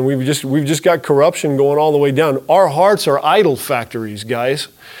hearts, man. We've just got corruption going all the way down. Our hearts are idol factories, guys.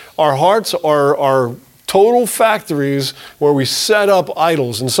 Our hearts are total factories where we set up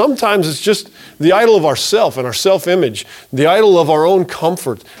idols. And sometimes it's just the idol of ourself and our self-image, the idol of our own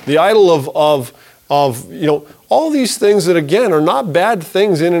comfort, the idol of all these things that, again, are not bad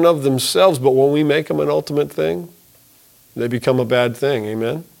things in and of themselves, but when we make them an ultimate thing, they become a bad thing.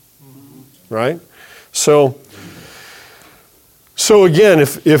 Amen? Right? So again,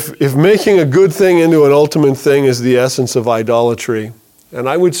 if making a good thing into an ultimate thing is the essence of idolatry, and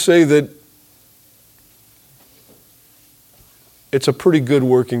I would say that it's a pretty good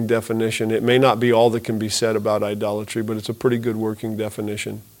working definition. It may not be all that can be said about idolatry, but it's a pretty good working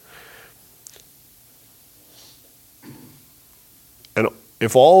definition. And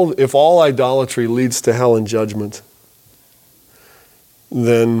if all idolatry leads to hell and judgment,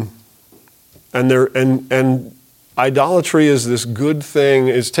 then and idolatry is this good thing,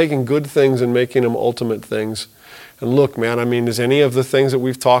 is taking good things and making them ultimate things. And look, man, I mean, is any of the things that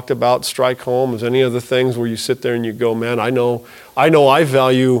we've talked about strike home? Is any of the things where you sit there and you go, man, I know I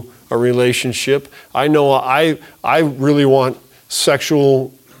value a relationship. I know I really want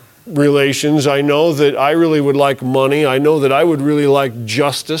sexual relations. I know that I really would like money. I know that I would really like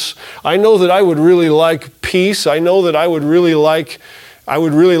justice. I know that I would really like peace. I know that I would really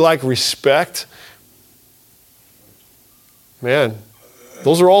like respect. Man,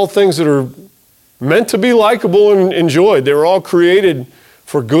 those are all things that are meant to be likable and enjoyed. They were all created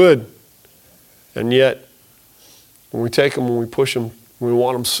for good. And yet, when we take them, when we push them, we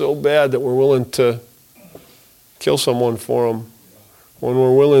want them so bad that we're willing to kill someone for them. When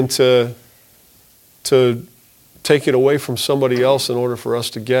we're willing to take it away from somebody else in order for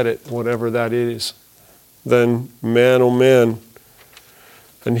us to get it, whatever that is, then man, oh man.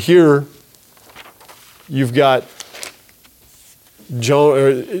 And here, you've got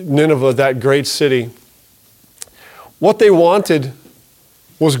Nineveh, that great city. What they wanted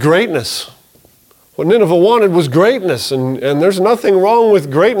was greatness. What Nineveh wanted was greatness. And there's nothing wrong with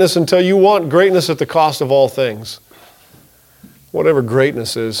greatness until you want greatness at the cost of all things. Whatever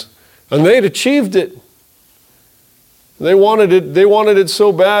greatness is. And they'd achieved it. They wanted it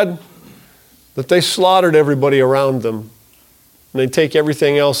so bad that they slaughtered everybody around them. And they take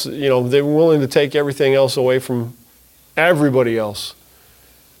everything else, they were willing to take everything else away from everybody else.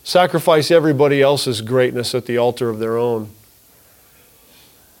 Sacrifice everybody else's greatness at the altar of their own.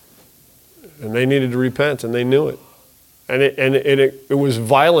 And they needed to repent, and they knew it. And it was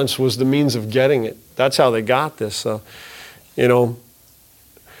violence was the means of getting it. That's how they got this. So,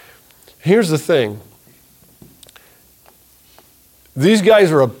 here's the thing. These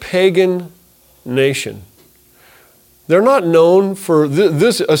guys are a pagan nation. They're not known for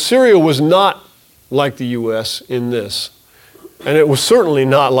this. Assyria was not like the U.S. in this. And it was certainly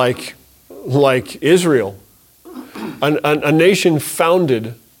not like Israel. A nation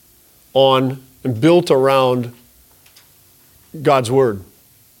founded on and built around God's Word.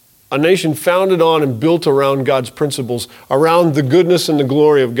 A nation founded on and built around God's principles, around the goodness and the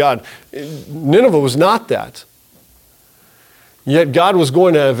glory of God. Nineveh was not that. Yet God was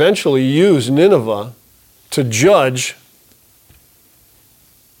going to eventually use Nineveh to judge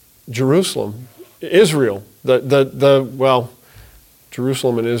Jerusalem, Israel,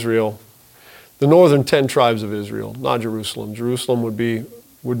 Jerusalem and Israel, the northern 10 tribes of Israel, not Jerusalem. Jerusalem would be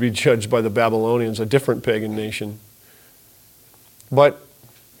judged by the Babylonians, a different pagan nation. But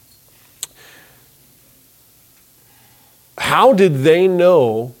how did they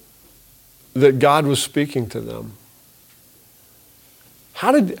know that God was speaking to them?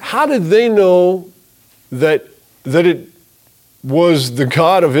 How did they know that it was the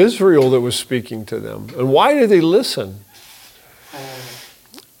God of Israel that was speaking to them? And why did they listen?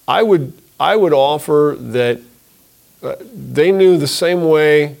 I would offer that they knew the same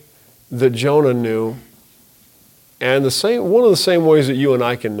way that Jonah knew, and one of the same ways that you and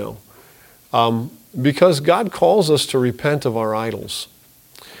I can know. Because God calls us to repent of our idols.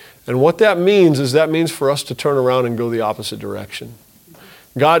 And what that means is for us to turn around and go the opposite direction.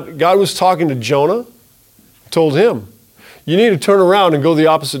 God was talking to Jonah, told him, you need to turn around and go the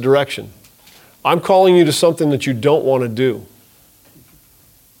opposite direction. I'm calling you to something that you don't want to do.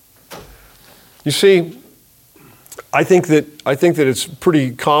 You see, I think that it's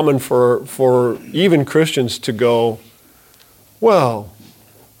pretty common for even Christians to go, well,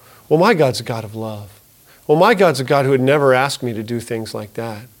 my God's a God of love. Well, my God's a God who would never ask me to do things like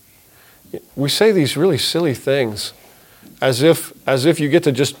that. We say these really silly things as if you get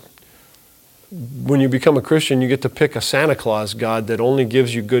to just, when you become a Christian, you get to pick a Santa Claus God that only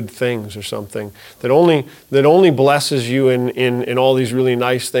gives you good things or something, that only blesses you in all these really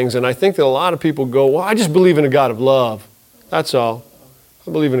nice things. And I think that a lot of people go, well, I just believe in a God of love. That's all.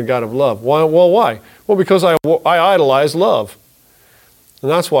 I believe in a God of love. Why? Well, why? Well, because I idolize love. And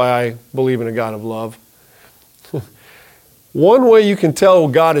that's why I believe in a God of love. One way you can tell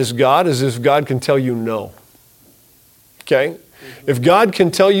God is if God can tell you no. Okay? If God can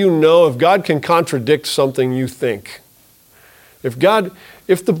tell you no, if God can contradict something you think, if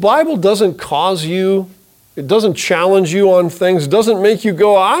the Bible doesn't cause you, it doesn't challenge you on things, doesn't make you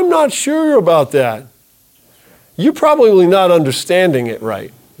go, I'm not sure about that, you're probably not understanding it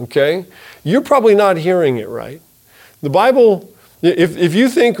right, okay? You're probably not hearing it right. The Bible, if you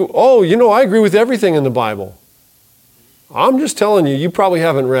think, I agree with everything in the Bible, I'm just telling you, you probably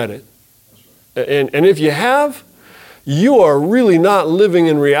haven't read it. And if you have, you are really not living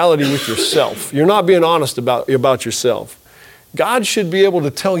in reality with yourself. You're not being honest about yourself. God should be able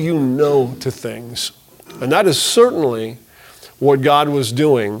to tell you no to things. And that is certainly what God was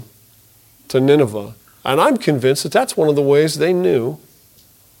doing to Nineveh. And I'm convinced that that's one of the ways they knew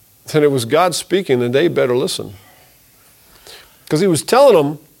that it was God speaking and they better listen. Because he was telling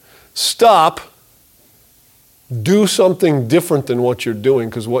them, stop, do something different than what you're doing,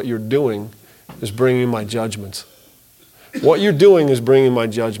 because what you're doing is bringing my judgment. What you're doing is bringing my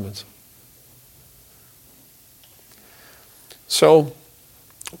judgment. So,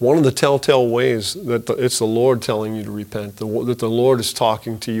 one of the telltale ways that it's the Lord telling you to repent, that the Lord is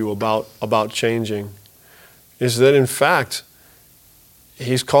talking to you about changing, is that in fact,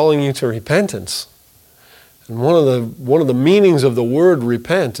 He's calling you to repentance. And one of the meanings of the word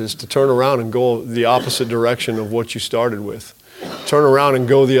repent is to turn around and go the opposite direction of what you started with. Turn around and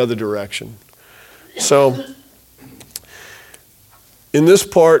go the other direction. So, in this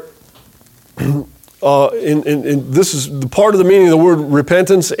part, this is the part of the meaning of the word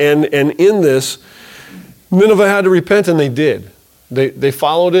repentance, and in this, Nineveh had to repent, and they did. They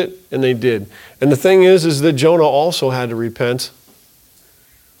followed it, and they did. And the thing is that Jonah also had to repent,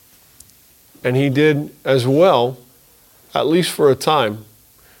 and he did as well, at least for a time.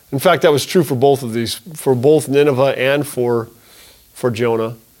 In fact, that was true for both of these, for both Nineveh and for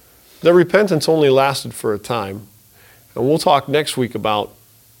Jonah. Their repentance only lasted for a time. And we'll talk next week about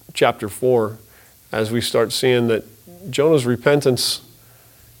chapter 4 as we start seeing that Jonah's repentance,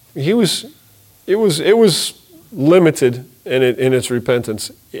 it was limited in its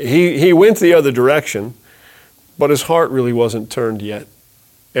repentance. He went the other direction, but his heart really wasn't turned yet.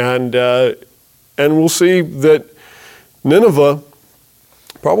 And we'll see that Nineveh,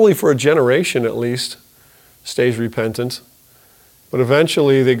 probably for a generation at least, stays repentant. But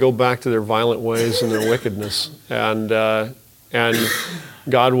eventually they go back to their violent ways and their wickedness. And And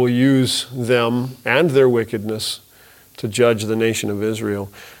God will use them and their wickedness to judge the nation of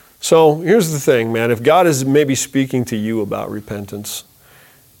Israel. So here's the thing, man. If God is maybe speaking to you about repentance,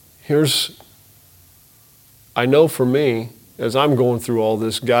 I know for me, as I'm going through all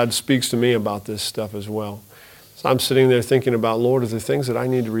this, God speaks to me about this stuff as well. So I'm sitting there thinking about, Lord, are there things that I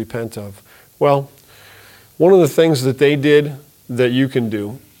need to repent of? Well, one of the things that they did that you can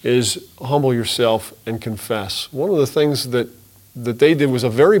do is humble yourself and confess. One of the things that they did was a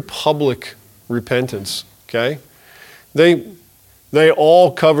very public repentance, okay? They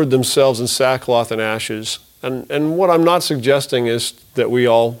all covered themselves in sackcloth and ashes. And what I'm not suggesting is that we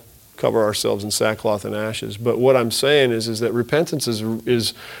all cover ourselves in sackcloth and ashes. But what I'm saying is that repentance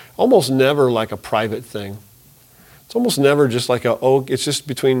is almost never like a private thing. It's almost never just like it's just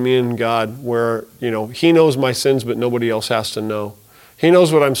between me and God where, He knows my sins, but nobody else has to know. He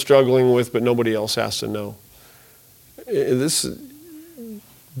knows what I'm struggling with, but nobody else has to know. They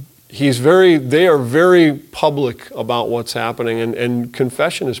are very public about what's happening, and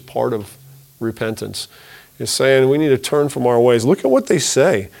confession is part of repentance. It's saying we need to turn from our ways. Look at what they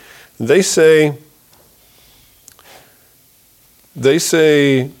say. They say,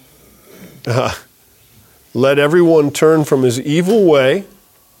 let everyone turn from his evil way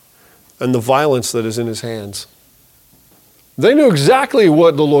and the violence that is in his hands. They knew exactly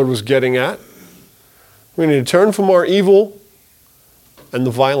what the Lord was getting at. We need to turn from our evil and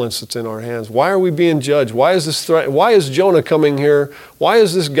the violence that's in our hands. Why are we being judged? Why is this threat? Why is Jonah coming here? Why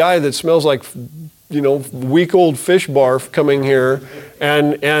is this guy that smells like, week old fish barf coming here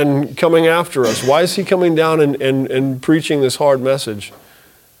and coming after us? Why is he coming down and preaching this hard message?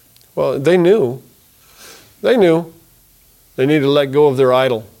 Well, they knew. They knew. They needed to let go of their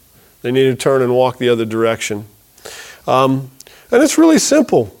idol. They needed to turn and walk the other direction. And it's really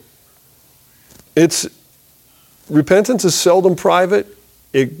simple. Repentance is seldom private.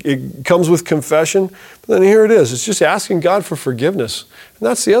 It comes with confession. But then here it is. It's just asking God for forgiveness. And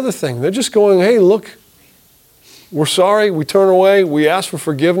that's the other thing. They're just going, hey, look, we're sorry. We turn away. We ask for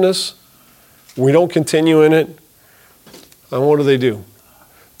forgiveness. We don't continue in it. And what do?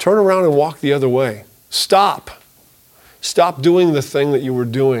 Turn around and walk the other way. Stop. Stop doing the thing that you were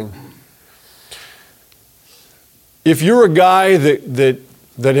doing. If you're a guy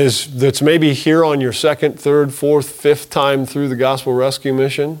that's maybe here on your second, third, fourth, fifth time through the Gospel Rescue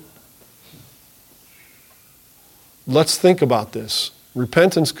Mission, let's think about this.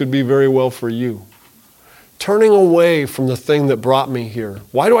 Repentance could be very well for you. Turning away from the thing that brought me here.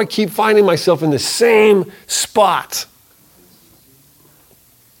 Why do I keep finding myself in the same spot?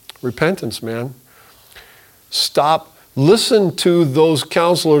 Repentance, man. Stop. Listen to those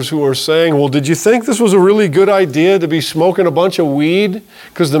counselors who are saying, well, did you think this was a really good idea to be smoking a bunch of weed?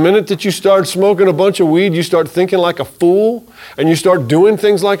 Because the minute that you start smoking a bunch of weed, you start thinking like a fool, and you start doing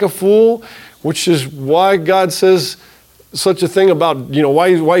things like a fool, which is why God says such a thing about,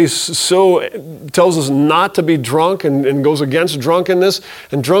 why he so tells us not to be drunk and goes against drunkenness.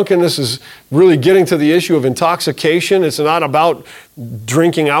 And drunkenness is really getting to the issue of intoxication. It's not about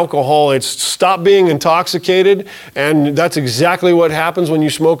drinking alcohol. It's stop being intoxicated. And that's exactly what happens when you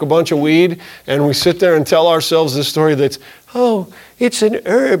smoke a bunch of weed. And we sit there and tell ourselves this story that's, it's an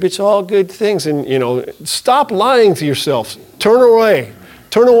herb. It's all good things. And, stop lying to yourself. Turn away.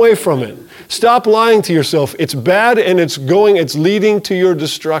 Turn away from it. Stop lying to yourself. It's bad and it's leading to your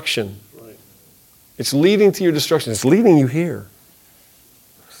destruction. Right. It's leading to your destruction. It's leading you here.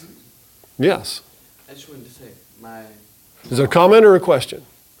 Yes. I just wanted to say, is it a comment or a question?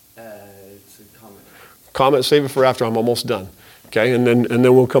 It's a comment. Comment, save it for after. I'm almost done. Okay, and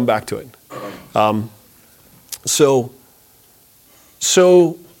then we'll come back to it. So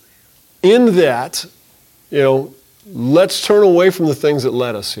in that, let's turn away from the things that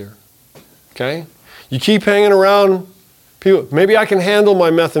led us here. Okay? You keep hanging around people. Maybe I can handle my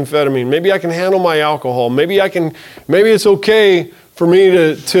methamphetamine. Maybe I can handle my alcohol. Maybe it's okay for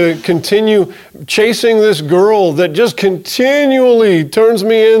me to continue chasing this girl that just continually turns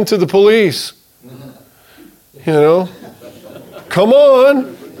me into the police. Come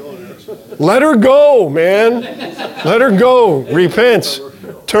on. Let her go, man. Let her go. Repent.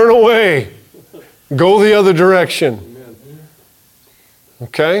 Turn away. Go the other direction.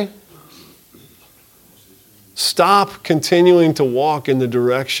 Okay? Stop continuing to walk in the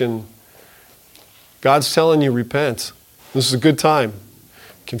direction. God's telling you, repent. This is a good time.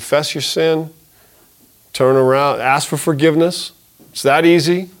 Confess your sin. Turn around. Ask for forgiveness. It's that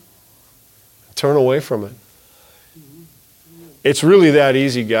easy. Turn away from it. It's really that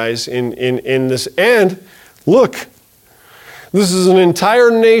easy, guys, in this. And look, this is an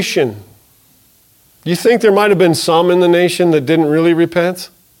entire nation Do you think there might have been some in the nation that didn't really repent?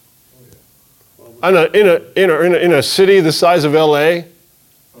 In a city the size of L.A.?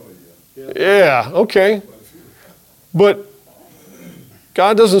 Yeah, okay. But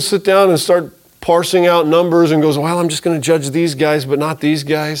God doesn't sit down and start parsing out numbers and goes, well, I'm just going to judge these guys, but not these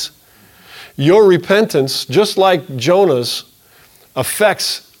guys. Your repentance, just like Jonah's,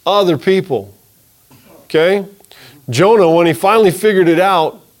 affects other people. Okay? Jonah, when he finally figured it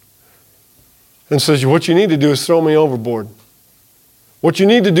out and says, what you need to do is throw me overboard. What you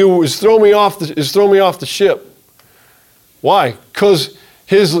need to do is throw me off the ship. Why? Because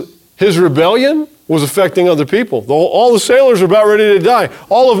his rebellion was affecting other people. All the sailors were about ready to die.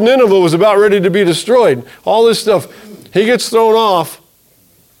 All of Nineveh was about ready to be destroyed. All this stuff. He gets thrown off.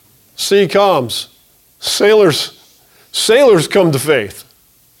 Sea calms. Sailors come to faith.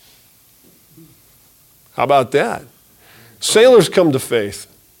 How about that? Sailors come to faith.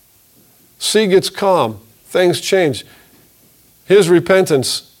 Sea gets calm. Things change. His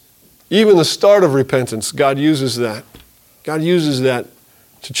repentance, even the start of repentance, God uses that. God uses that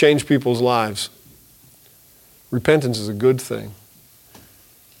to change people's lives. Repentance is a good thing.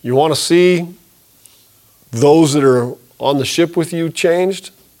 You want to see those that are on the ship with you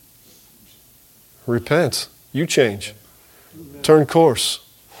changed? Repent. You change. Turn course.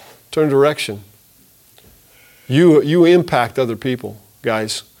 Turn direction. You impact other people,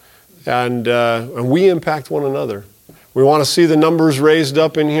 guys. And we impact one another. We want to see the numbers raised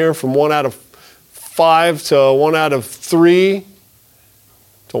up in here from 1 out of 5 to 1 out of 3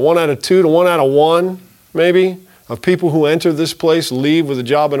 to 1 out of 2 to 1 out of 1, maybe, of people who enter this place leave with a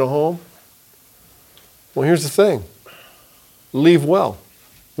job and a home. Well, here's the thing. Leave well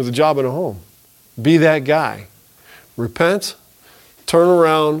with a job and a home. Be that guy. Repent, turn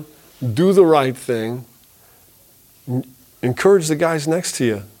around, do the right thing. Encourage the guys next to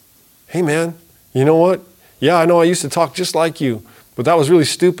you. Hey, man, you know what? Yeah, I know I used to talk just like you, but that was really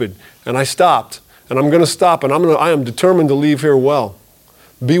stupid, and I stopped, and I'm going to stop, and I am determined to leave here well.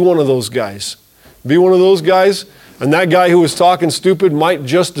 Be one of those guys. Be one of those guys, and that guy who was talking stupid might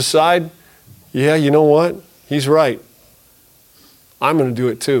just decide, yeah, you know what? He's right. I'm going to do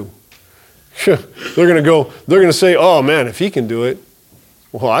it too. They're going to say, oh man, if he can do it,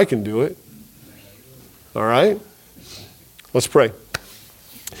 well, I can do it. All right? Let's pray.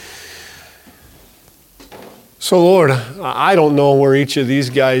 So Lord, I don't know where each of these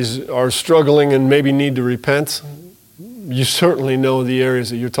guys are struggling and maybe need to repent. You certainly know the areas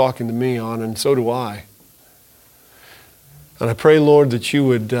that you're talking to me on, and so do I. And I pray, Lord, that you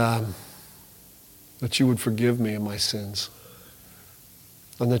would forgive me of my sins,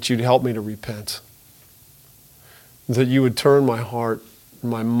 and that you'd help me to repent, that you would turn my heart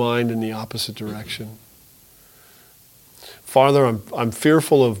and my mind in the opposite direction. Father, I'm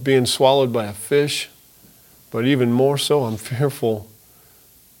fearful of being swallowed by a fish, but even more so, I'm fearful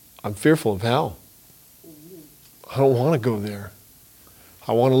of hell. I don't want to go there.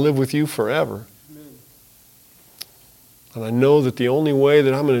 I want to live with you forever. Amen. And I know that the only way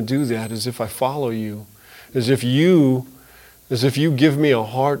that I'm going to do that is if I follow you, is if you give me a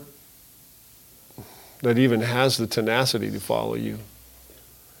heart that even has the tenacity to follow you.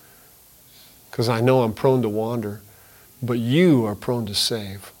 Because I know I'm prone to wander, but you are prone to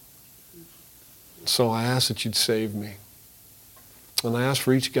save. So I ask that you'd save me. And I ask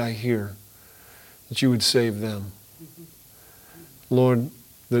for each guy here that you would save them. Lord,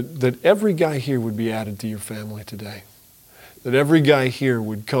 that every guy here would be added to your family today. That every guy here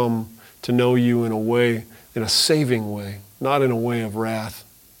would come to know you in a way, in a saving way, not in a way of wrath.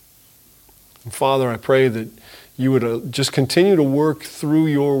 And Father, I pray that you would just continue to work through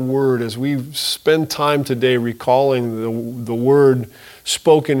your word as we spend time today recalling the word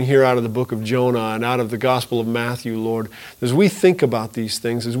spoken here out of the book of Jonah and out of the Gospel of Matthew, Lord. As we think about these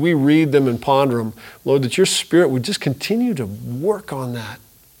things, as we read them and ponder them, Lord, that your Spirit would just continue to work on that.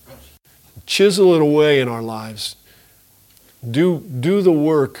 Chisel it away in our lives. Do the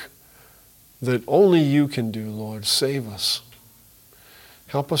work that only you can do, Lord. Save us.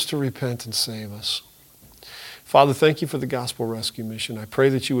 Help us to repent and save us. Father, thank you for the Gospel Rescue Mission. I pray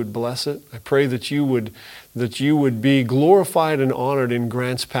that you would bless it. I pray that you would be glorified and honored in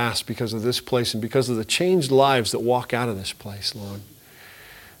Grants Pass because of this place and because of the changed lives that walk out of this place, Lord.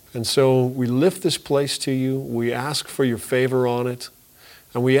 And so we lift this place to you. We ask for your favor on it.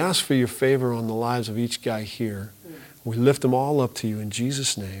 And we ask for your favor on the lives of each guy here. We lift them all up to you in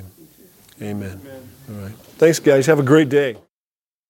Jesus' name. Amen. All right. Thanks, guys. Have a great day.